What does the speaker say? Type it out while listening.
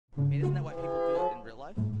I mean, isn't that why people do it in real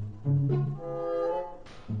life?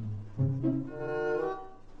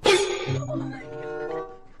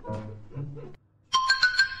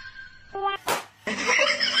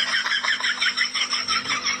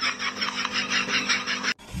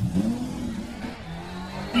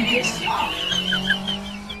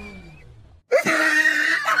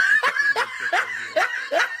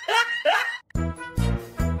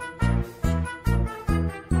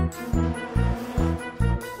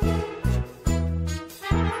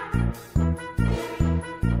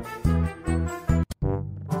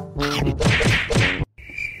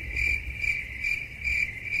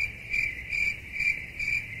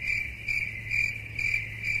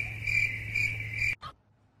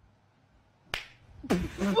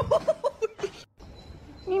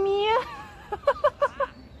 미미야.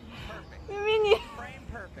 미미니. Frame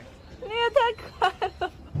perfect. 내가 다 가요.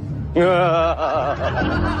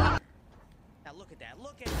 Now look at that.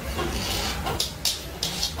 Look at that.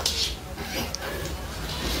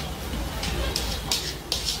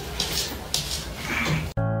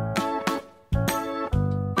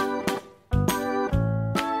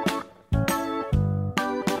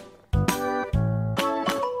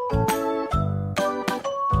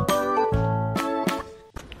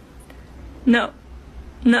 No.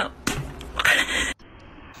 No.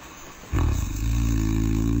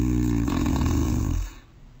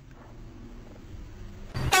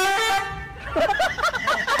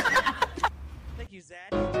 Thank you,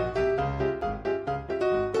 Zach. I'm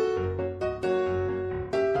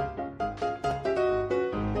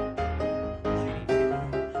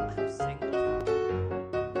single.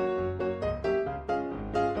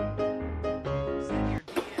 Send your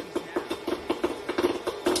DMs now.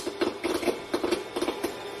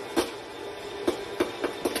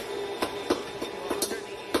 Under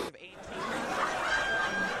the age of 18.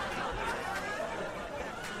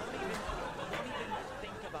 Don't even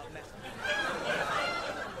think about messaging.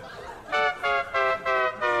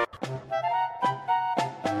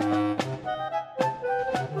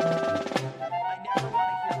 I never want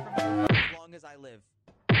to hear from you as long as I live.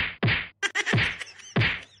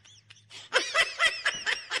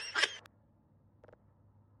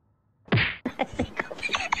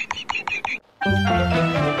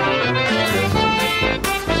 Canned food, yeah,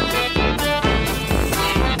 just canned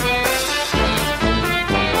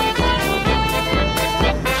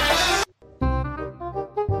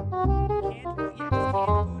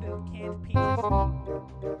food and canned peaches.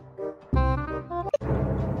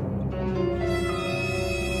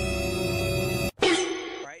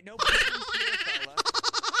 Right, no pigeons here, fella.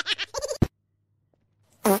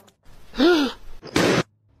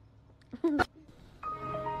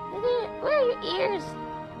 Where are your ears?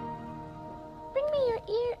 Bring me your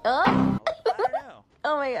ear. Oh. I don't know.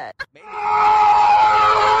 Oh my god. Maybe.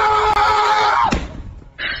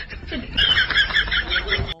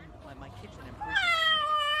 My kitchen improved.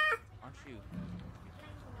 Aren't you?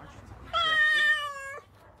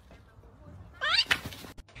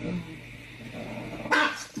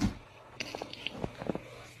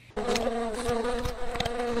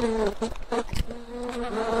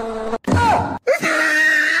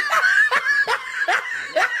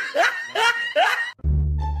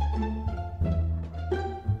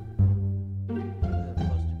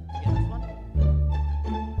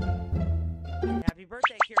 Happy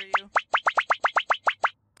birthday, Kiryu.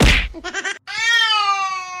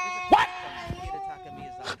 What?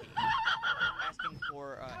 𝐀𝐧𝐬𝐬𝐿 asking for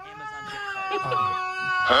Amazon gift card.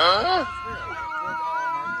 Huh? It's real. I have George R.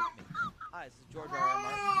 R. Martin with me. Hi, this is George R. R.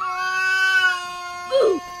 Martin.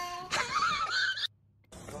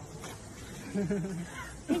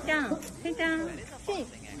 せいちゃん、せいちゃん、 That is a fun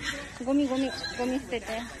thing, actually. ゴミ捨てて。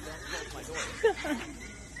 Don't close my door.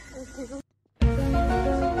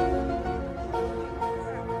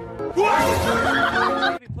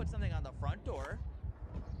 Maybe put something on the front door.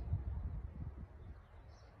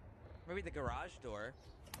 Maybe the garage door.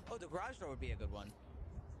 Oh, the garage door would be a good one.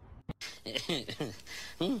 That must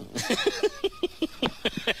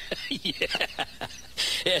be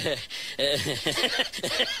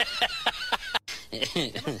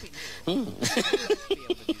new. You must be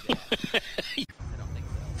able to do that. I don't think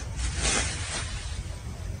so.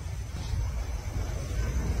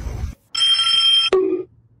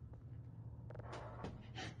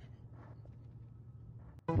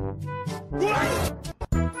 Yeah.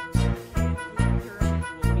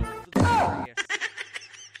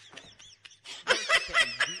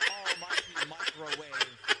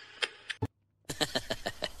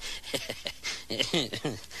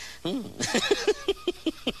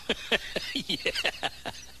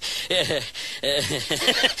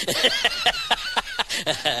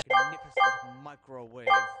 magnificent microwave.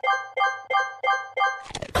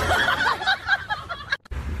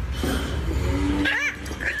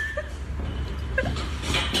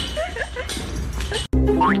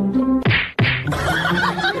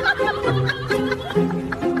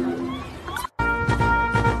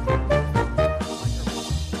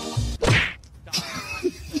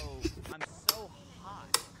 I'm so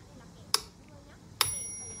hot.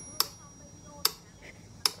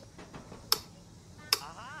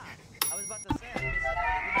 Aha! I was about to say I missed it.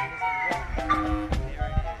 There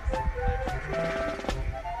it is.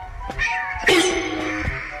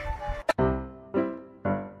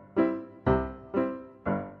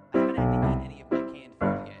 I haven't had to eat any of my canned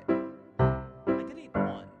food yet. I did eat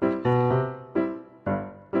one.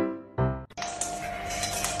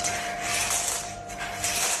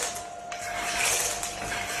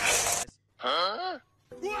 Huh?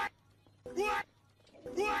 What? What?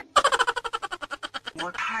 What?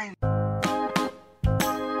 What kind?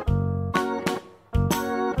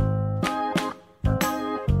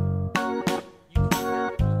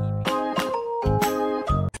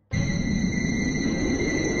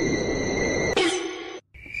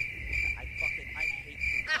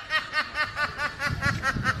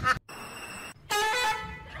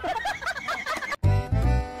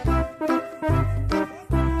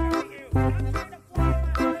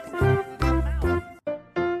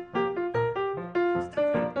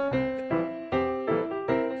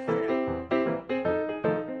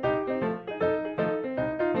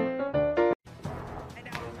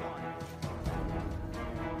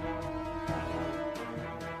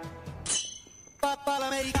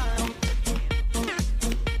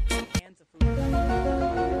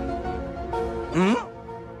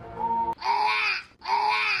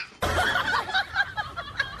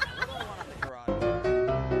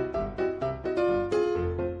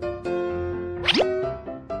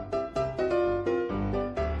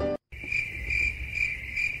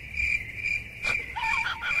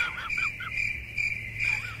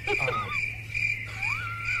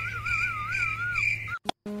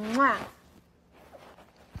 Mwah.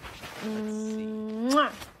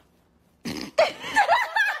 Mwah.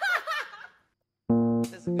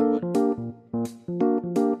 That's a good one.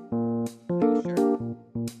 Are you sure?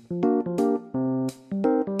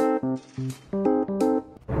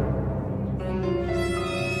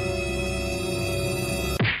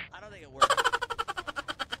 I don't think it works.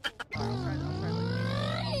 I'll try like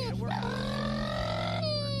it'll work.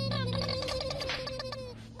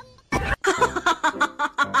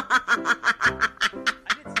 I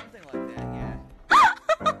did something like that, yeah.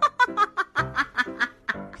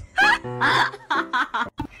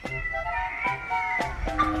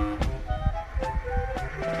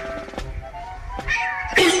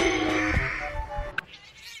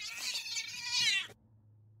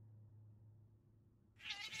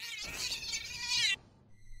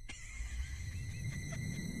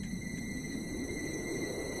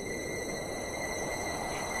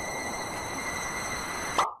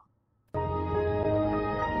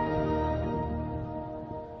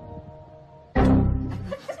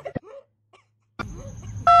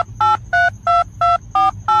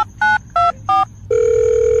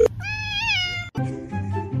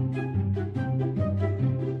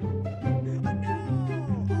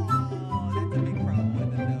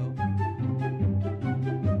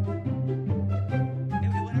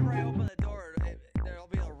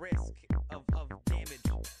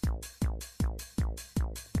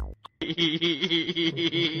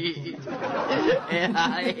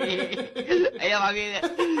 Ella va bien.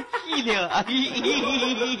 I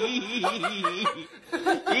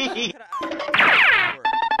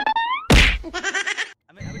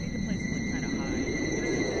would need to play something kind of high.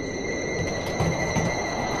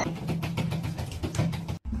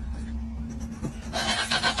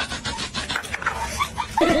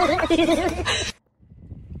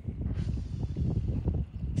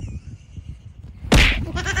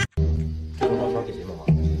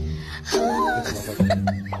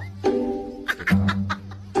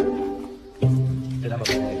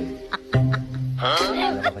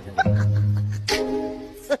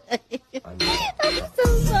 I'm so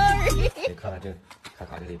sorry. 你看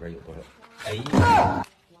看这里边有多少？哎，1、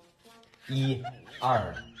2、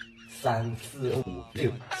3、4、5、6、7、8、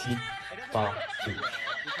9。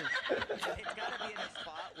 It's gotta be in a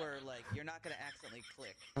spot where, like, you're not gonna accidentally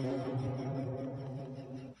click.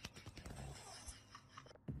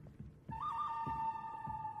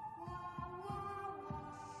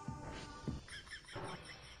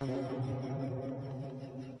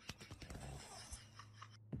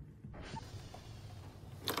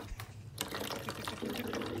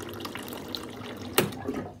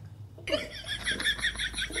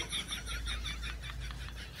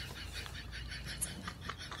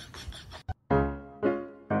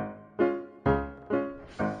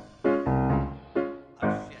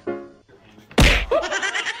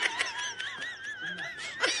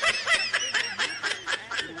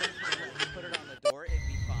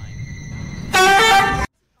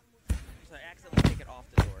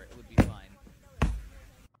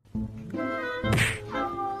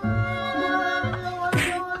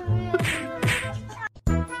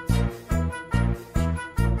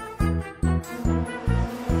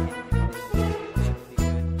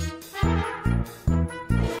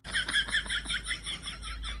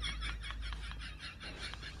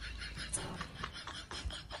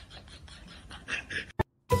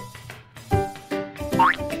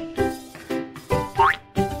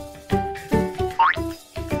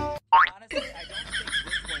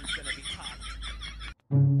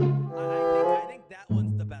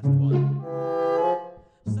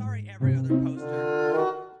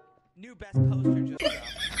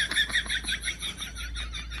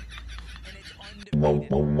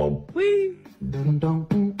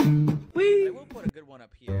 will put a good one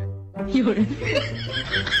up here. 有人。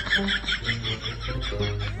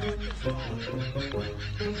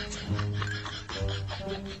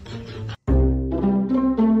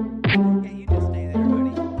 Yeah, you just stay there,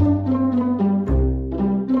 buddy.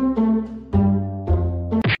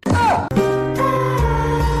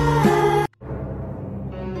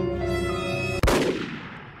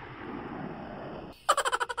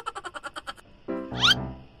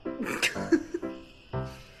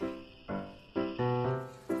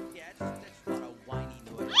 Yeah, it's just a lot of whiny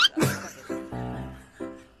noise.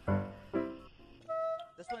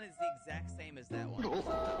 This one is the exact same as that one.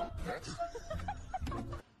 What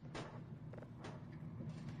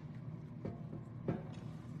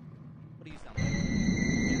do you sound like?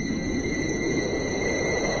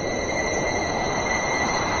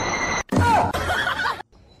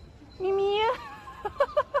咪咪，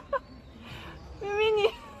咪咪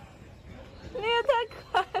你也太可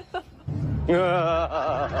爱了。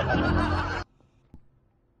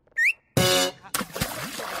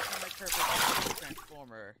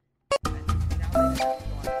 Transformer. And now they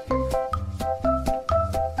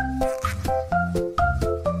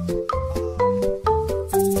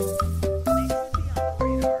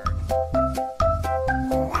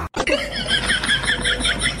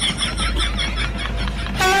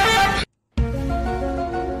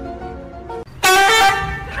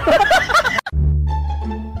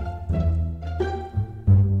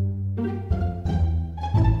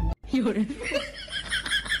有人。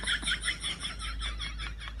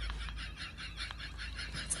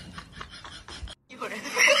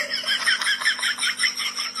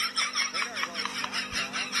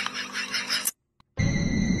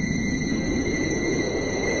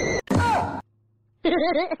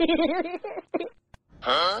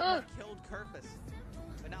 Huh? Killed Kerfus.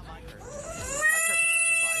 But not my Kerfus. My Kerfus is a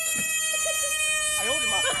survivor. I owed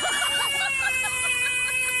him up.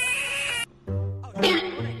 Oh, you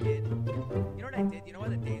know what I did? You know what I did? You know why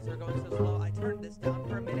the days are going so slow? I turned this down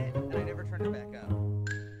for a minute, and I never turned it back up.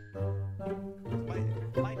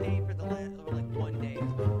 My day for the last, like, 1 day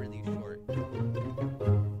has been really short. Oopsie.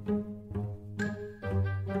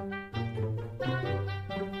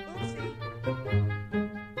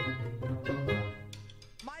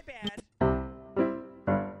 My bad.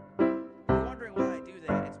 You're wondering why I do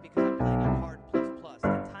that. It's because I'm playing on hard plus,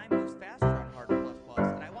 and time moves faster on hard plus,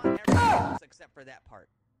 and I want everything else except for that part.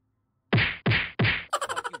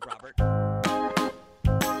 Fuck you, Robert.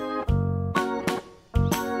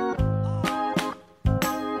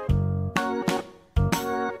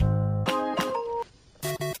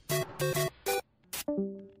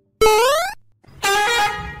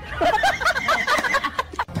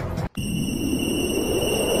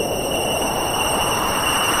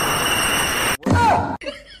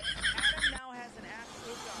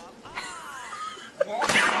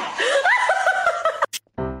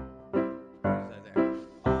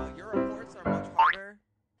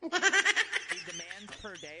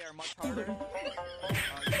 Per day are much harder. You get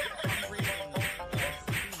hungry and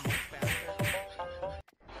sleeping much faster.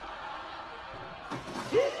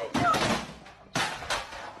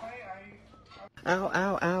 Ow,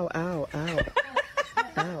 ow, ow, ow, ow.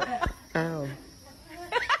 Ow, ow.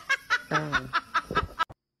 Ow.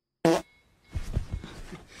 Well,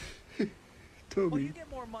 Toby. you get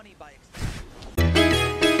more money by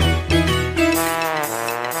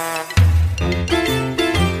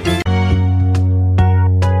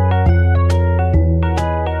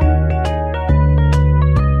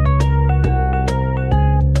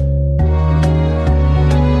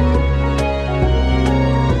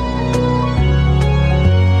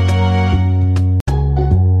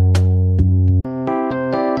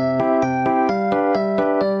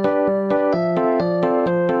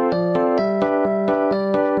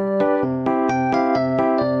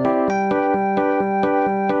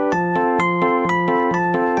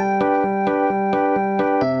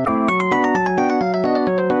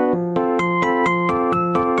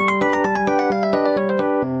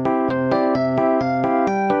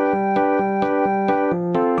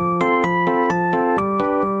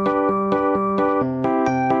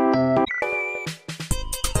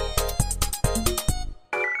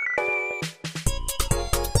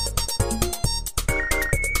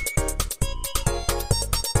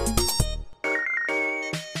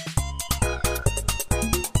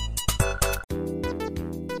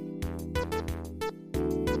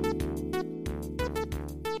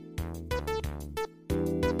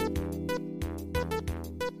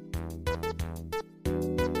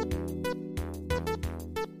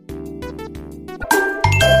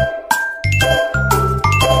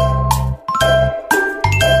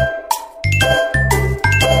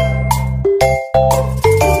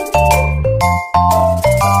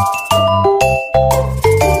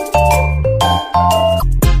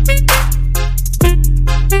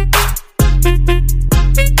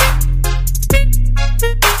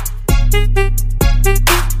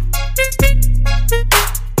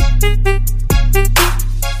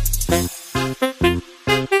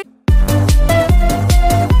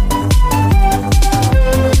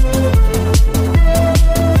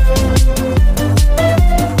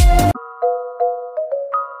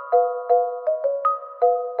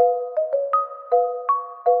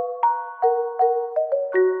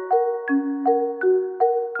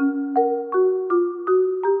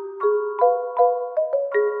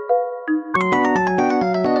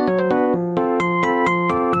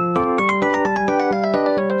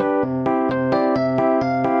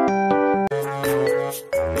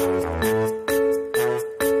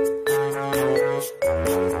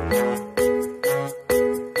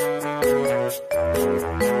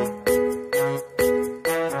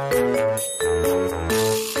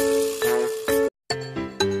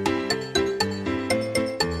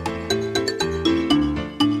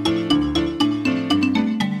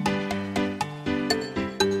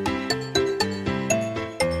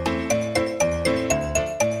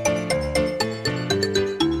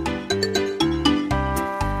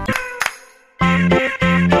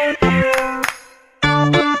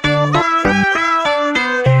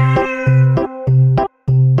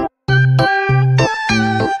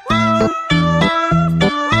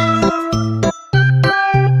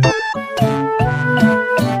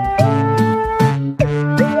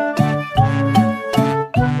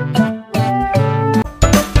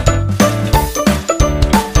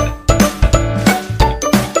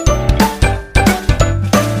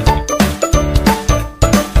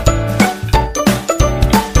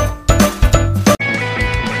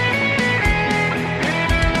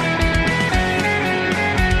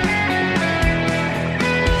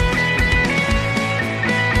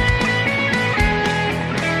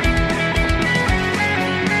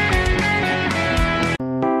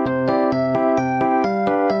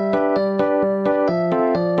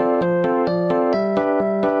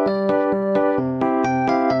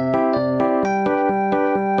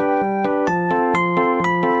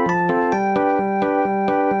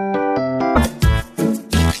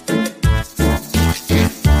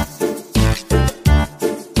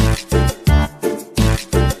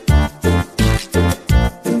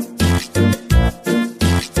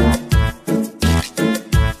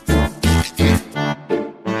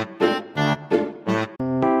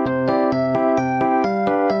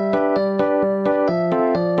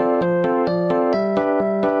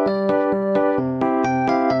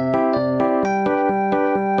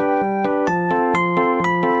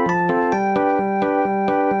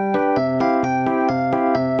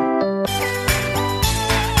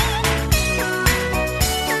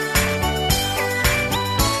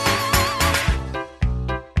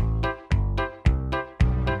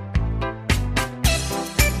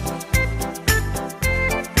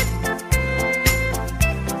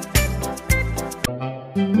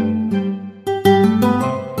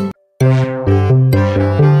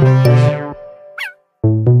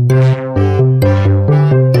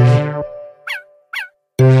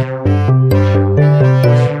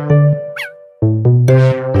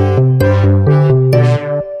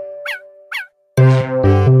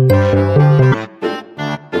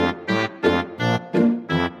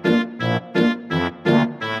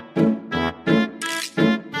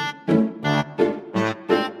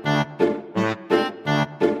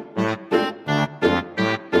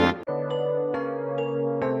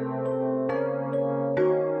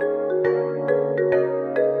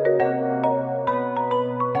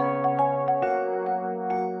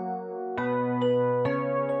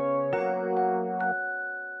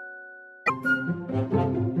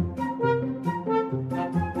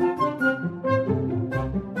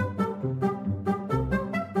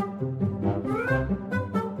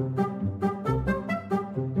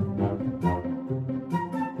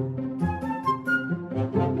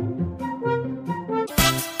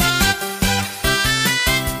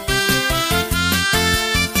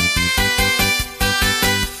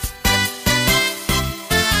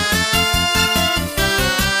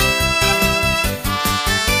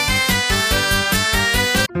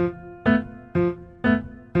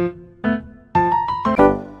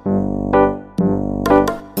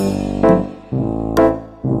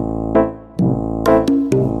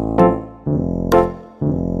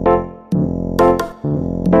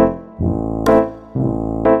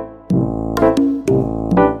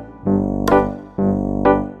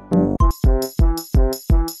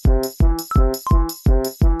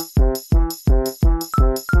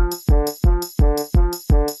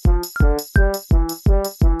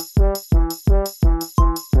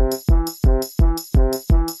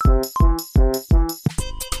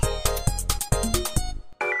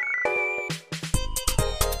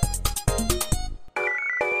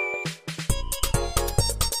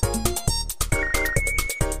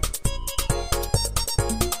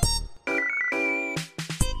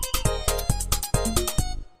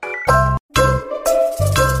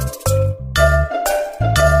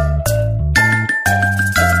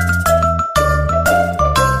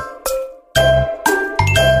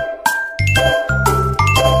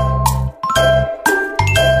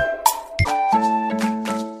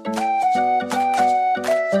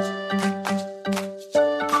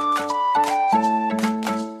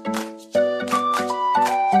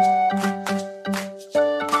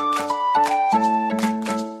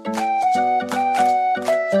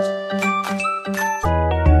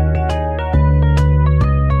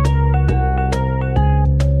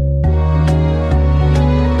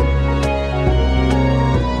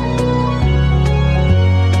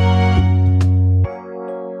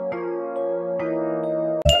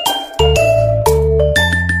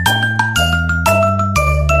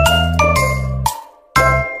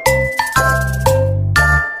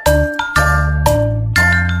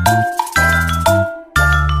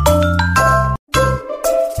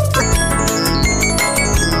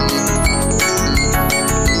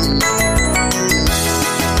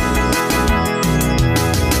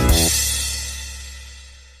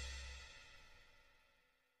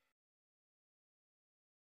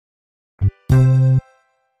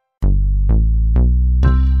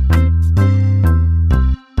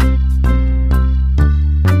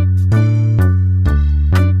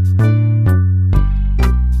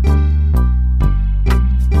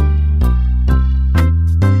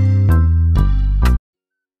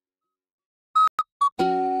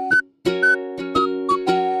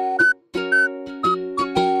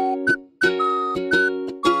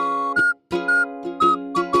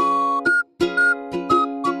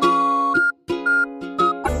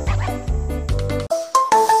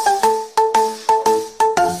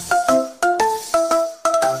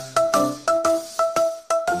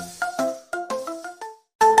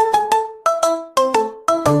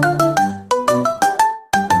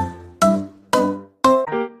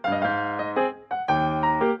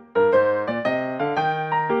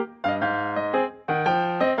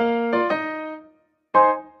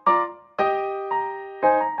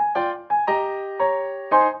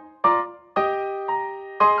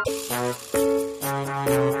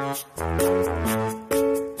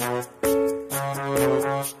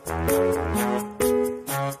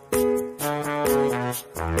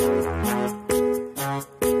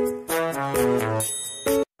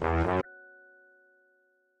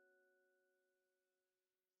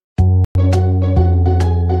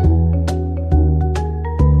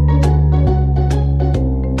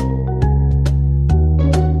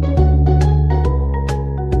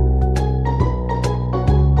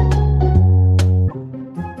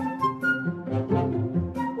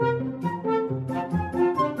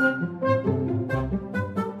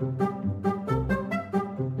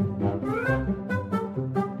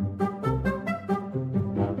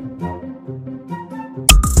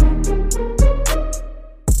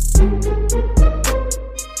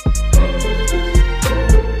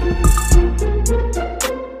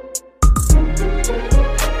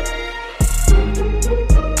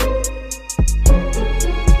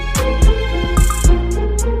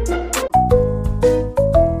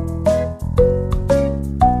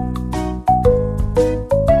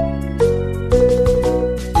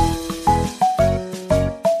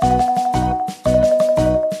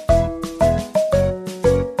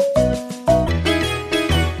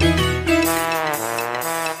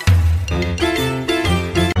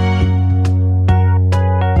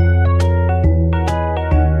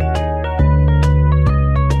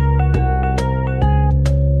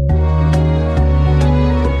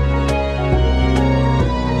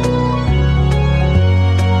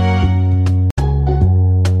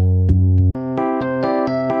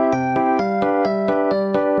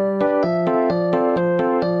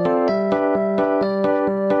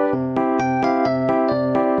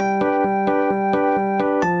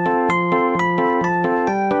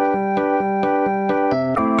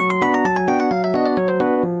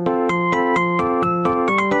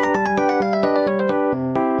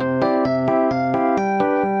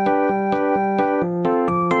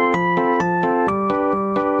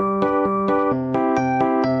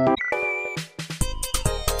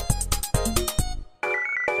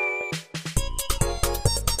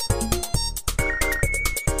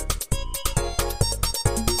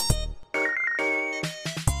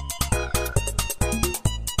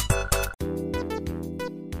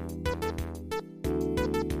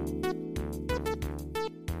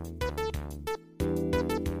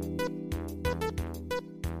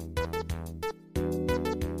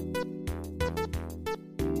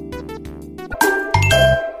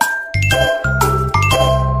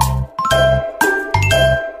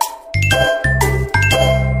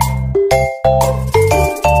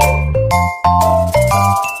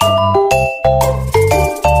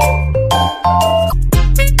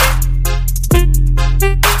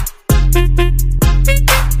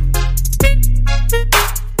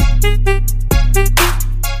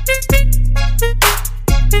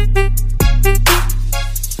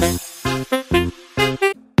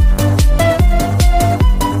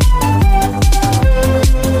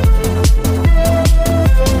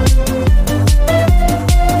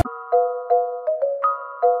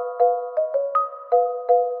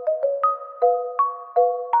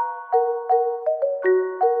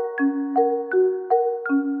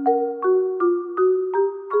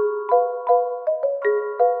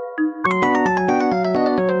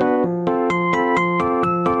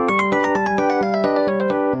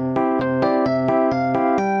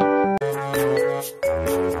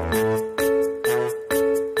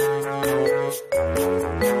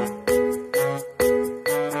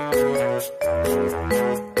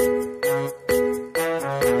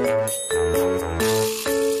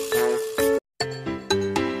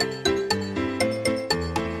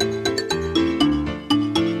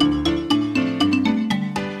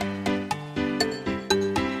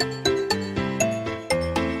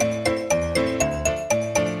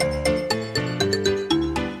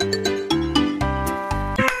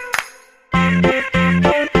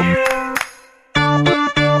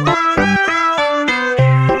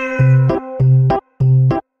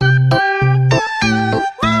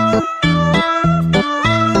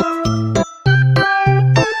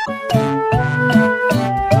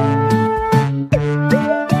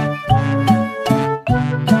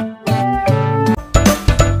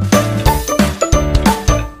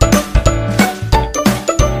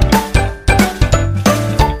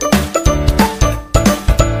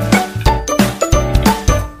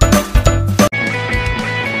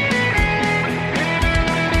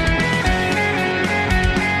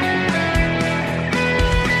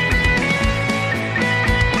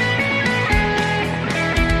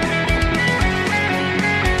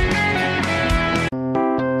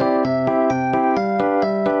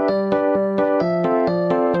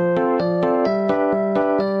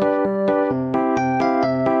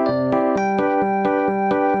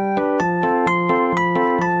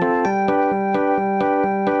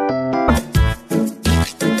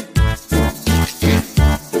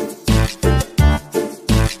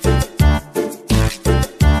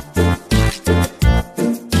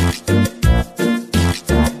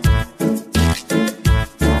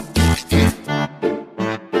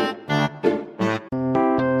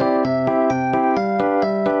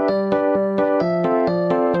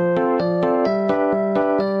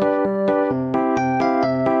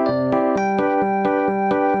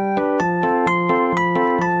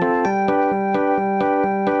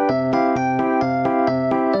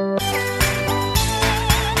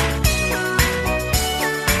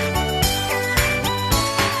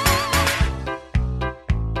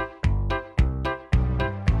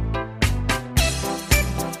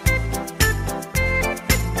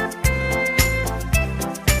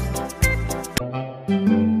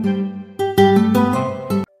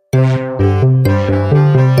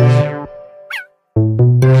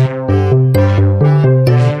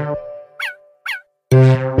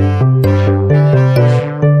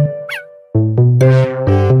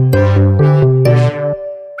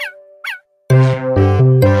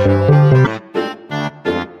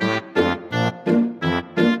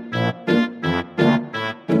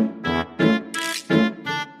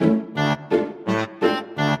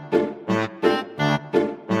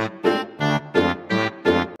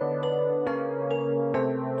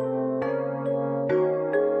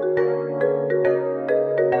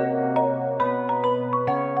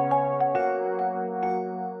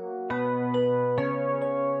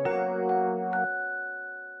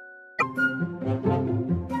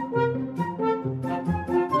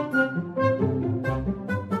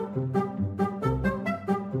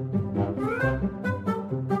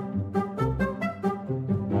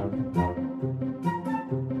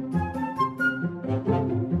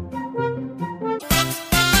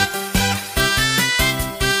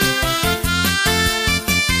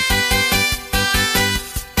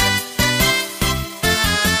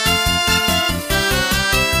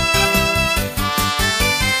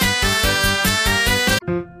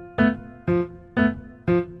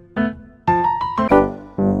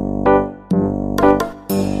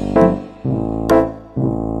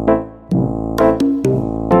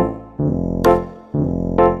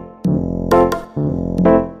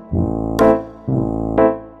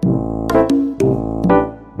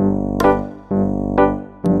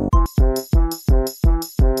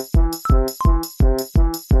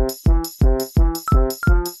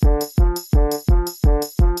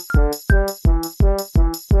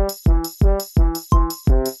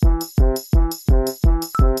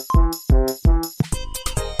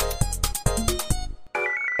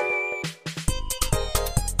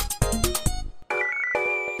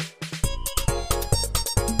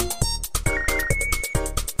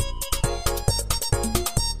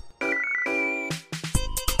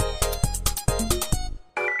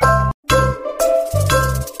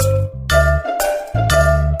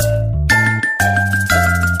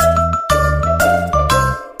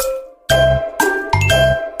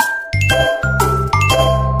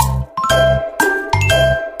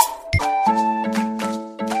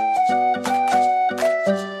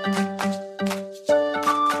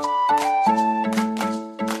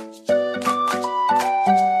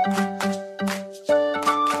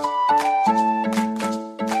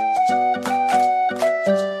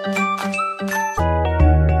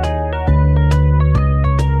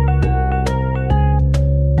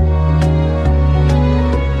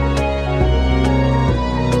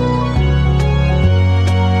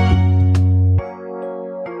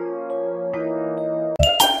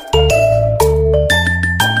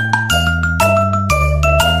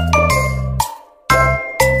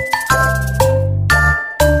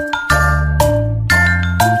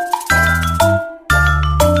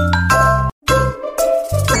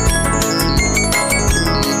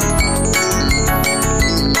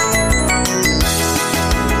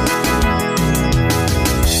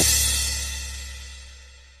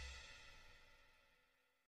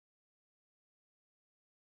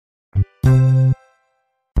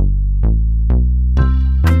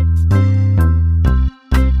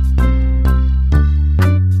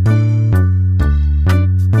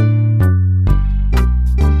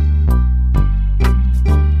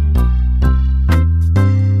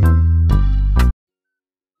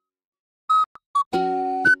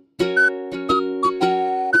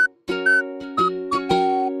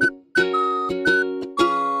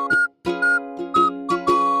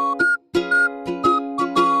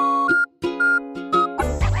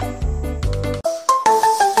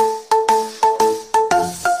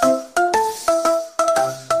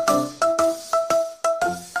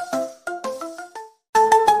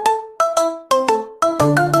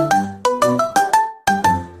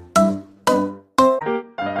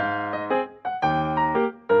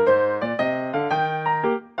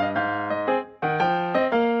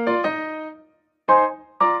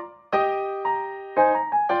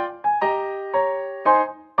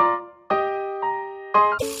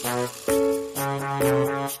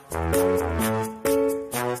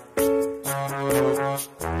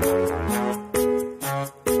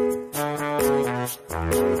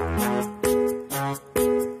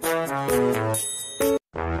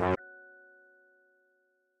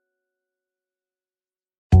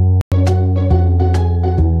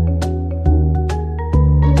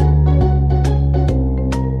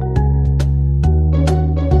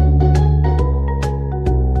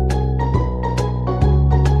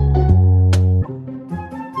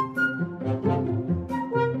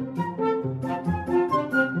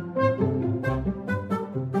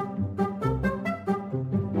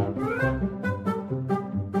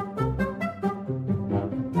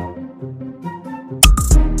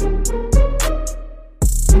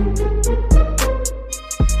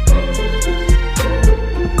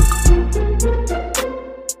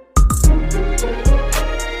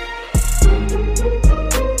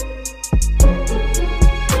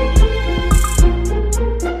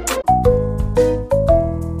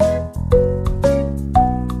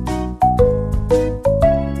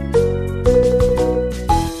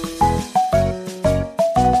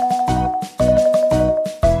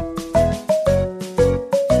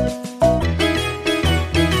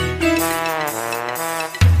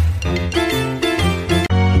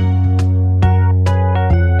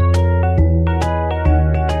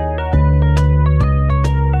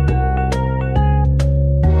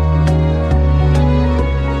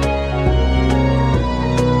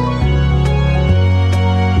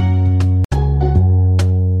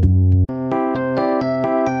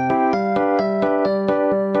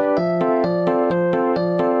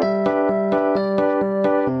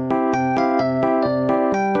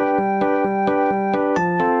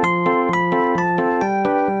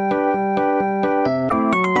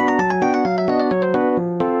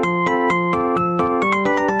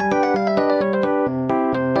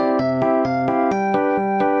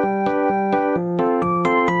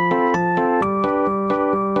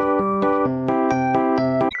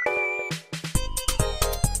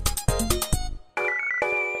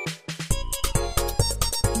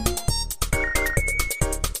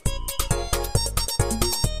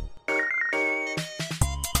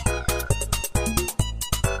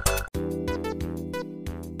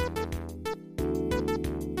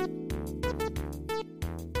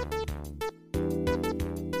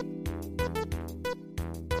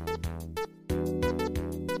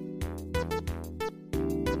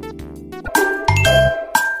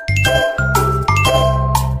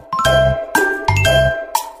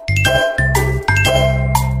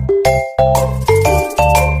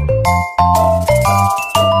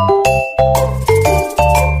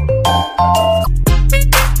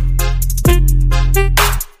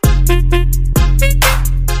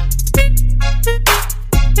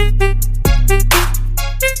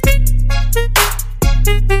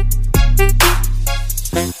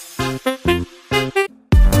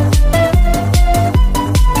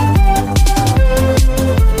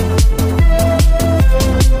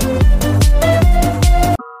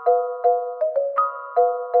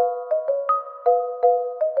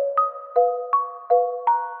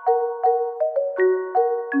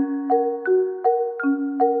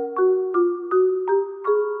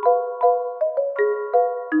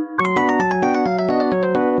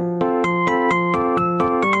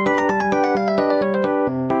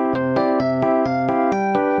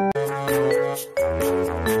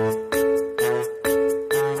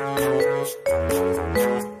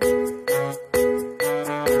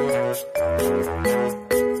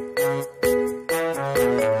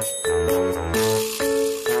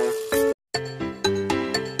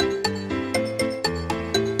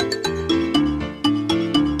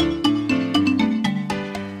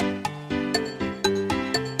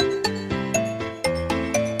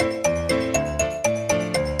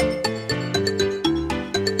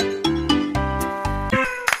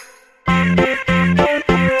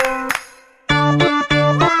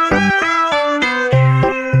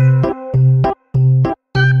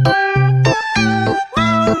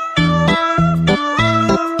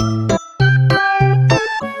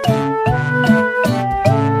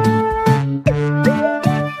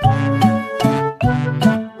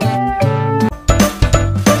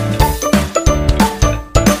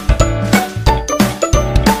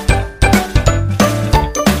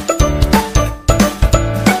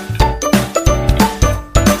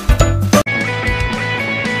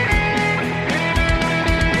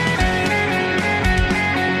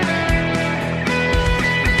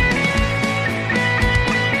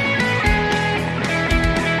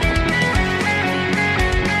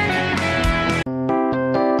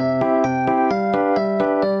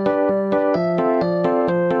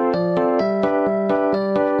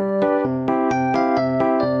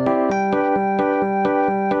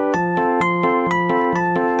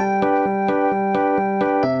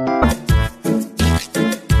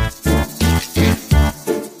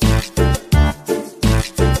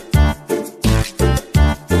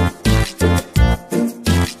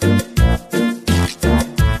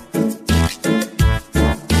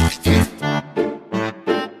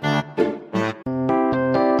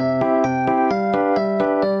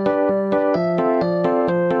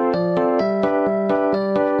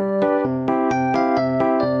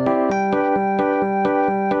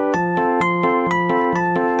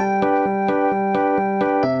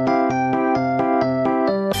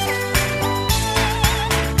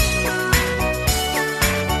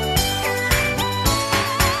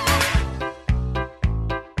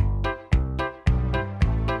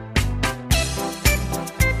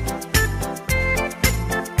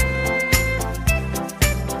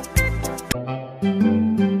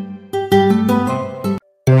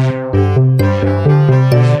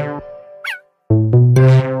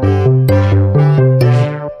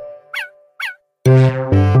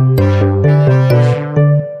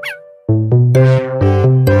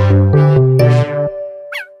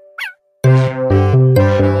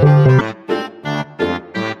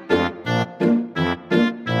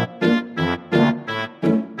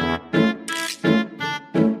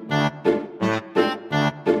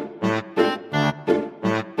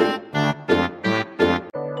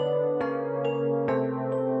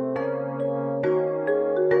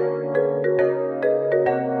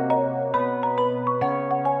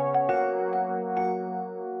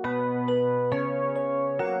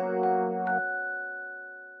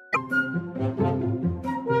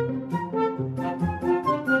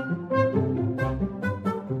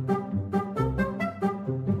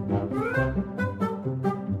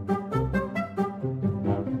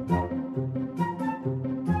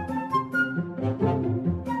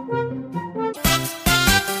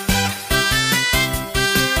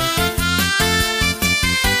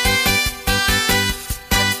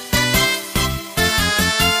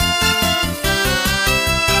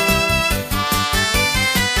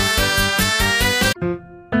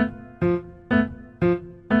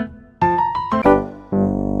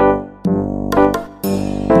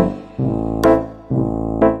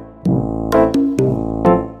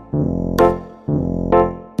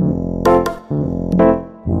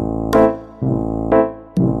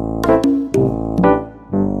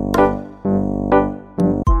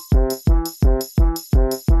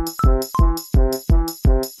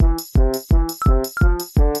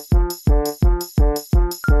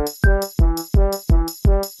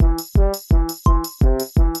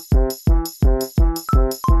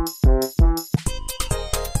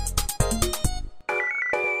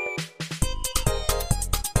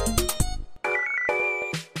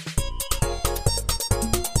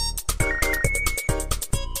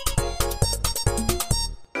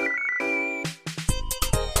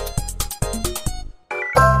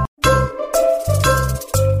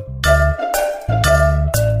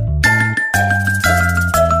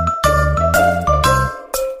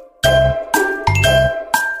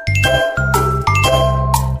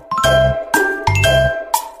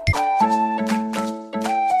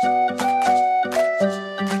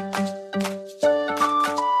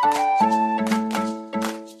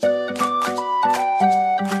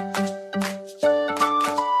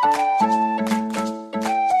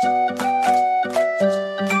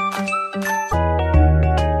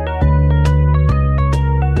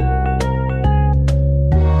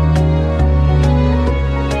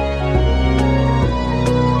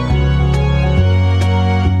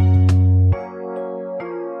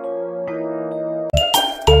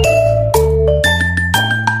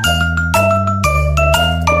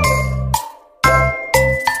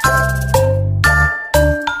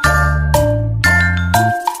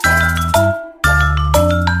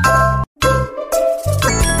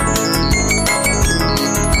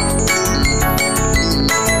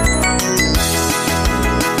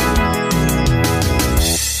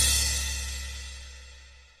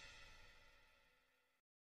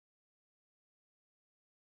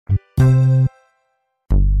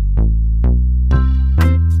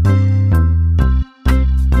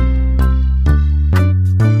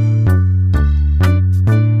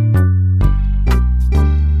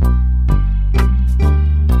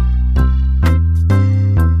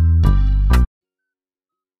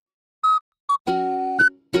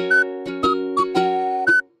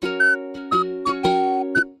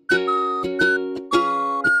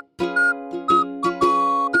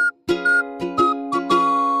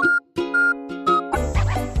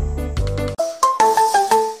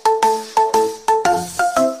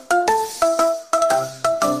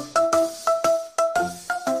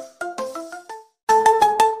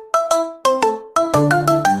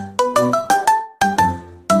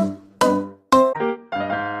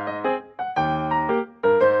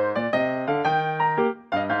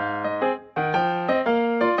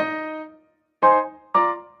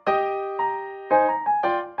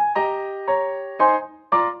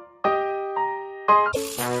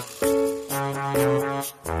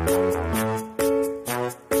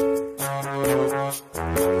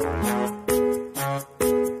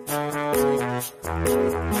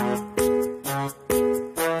Bye.